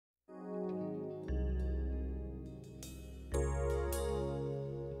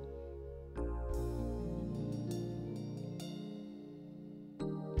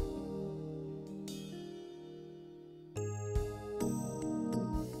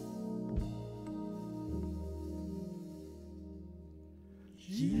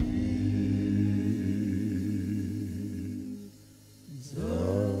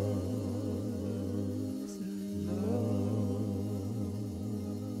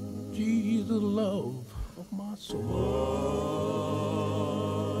Jesus, love of my soul.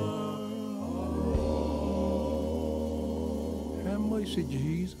 Have mercy,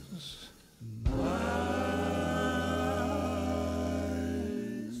 Jesus.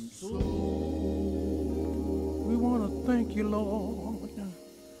 We want to thank you, Lord.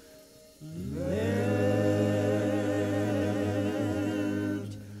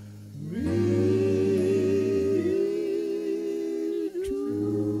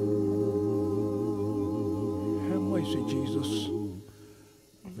 Have mercy, Jesus.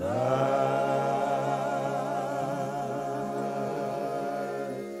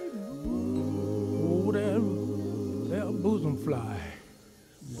 Oh, there bosom fly.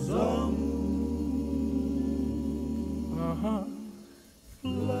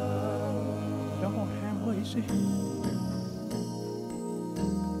 Lord, have mercy.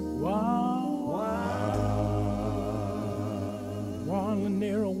 While the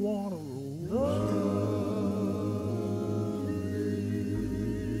narrow water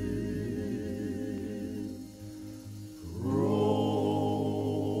rolls.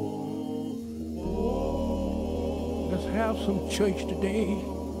 Let's have some church today.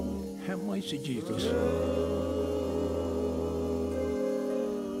 Have mercy, Jesus.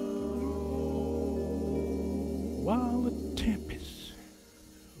 While the tempest,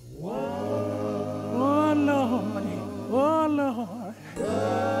 oh Lord, oh Lord,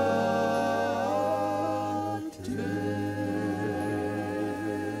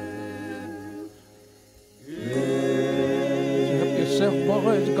 help yourself,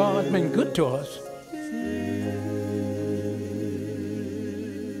 boys. God's been good to us.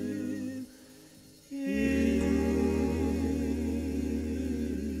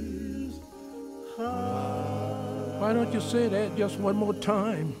 Why don't you say that just one more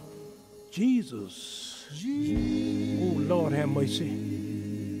time? Jesus. Oh, Lord, have mercy.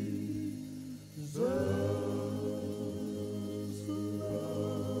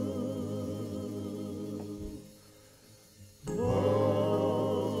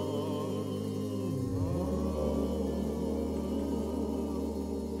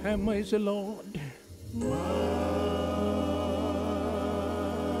 Have mercy, Lord.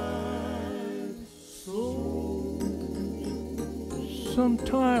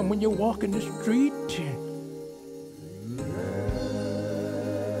 Sometime when you walk in the street,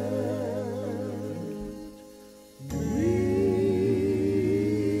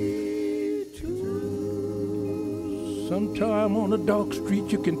 sometime on a dark street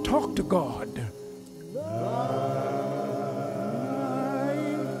you can talk to God.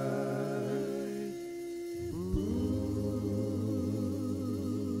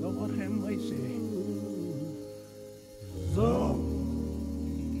 Lord, have mercy.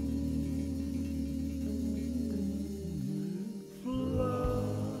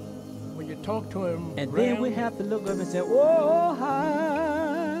 Talk to him. And then we have to look up and say, oh,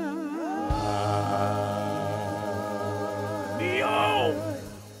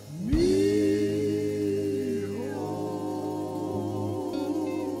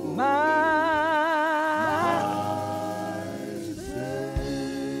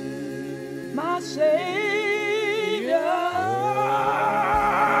 my Savior.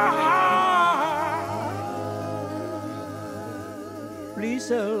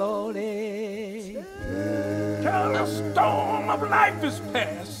 Please, Lord. Till the storm of life is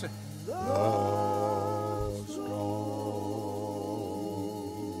past. Lord,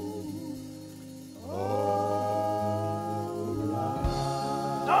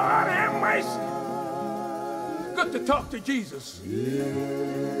 have mercy. It's good to talk to Jesus.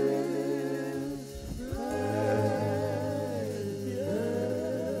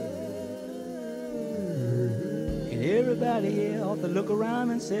 And everybody ought to look around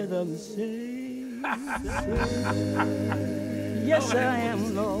and say the same. Yes, I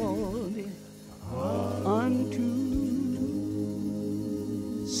am, Lord, unto.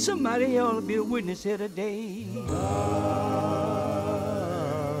 Somebody ought to be a witness here today.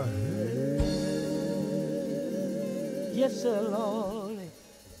 Yes, sir, Lord.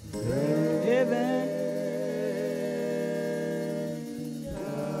 Amen.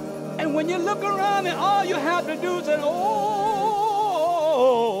 And when you look around and all you have to do is say, oh,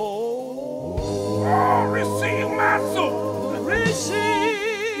 receive my soul. Receive.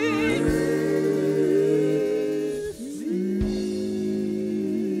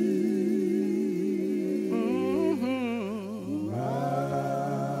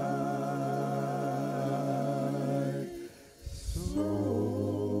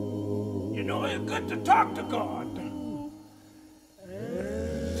 You know, it's good to talk to God.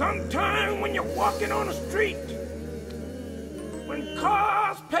 Sometime when you're walking on the street, when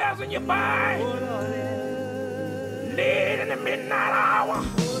cars passing you by, late in the midnight hour.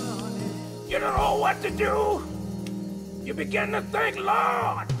 You don't know what to do. You begin to think,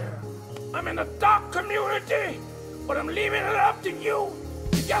 Lord, I'm in a dark community, but I'm leaving it up to you.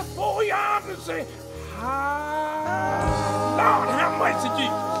 You just fold your arms and say, Lord, have mercy,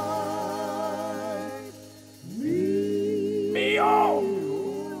 Jesus. Me, oh,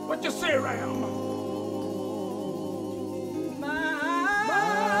 what you say, Ram?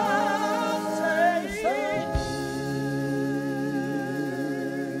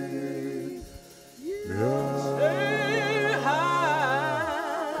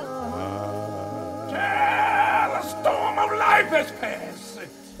 Life has passed.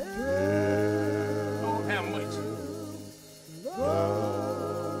 Lord have mercy.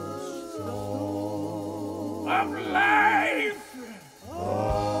 Of life.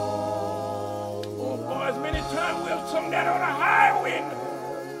 Oh boys, many times we'll come down on a highway,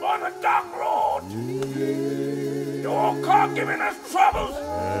 on a dark road. The old car giving us troubles.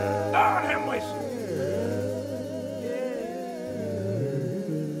 Lord have mercy.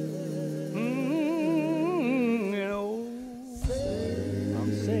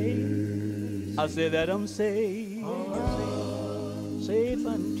 I say that I'm saved, safe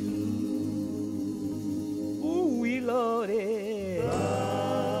unto, ooh, we Lordy,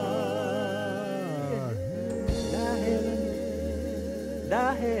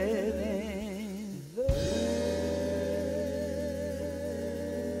 thy heaven,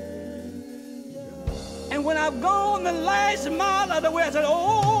 and when I've gone the last mile of the way, I said,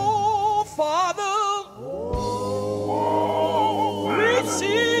 oh, Father,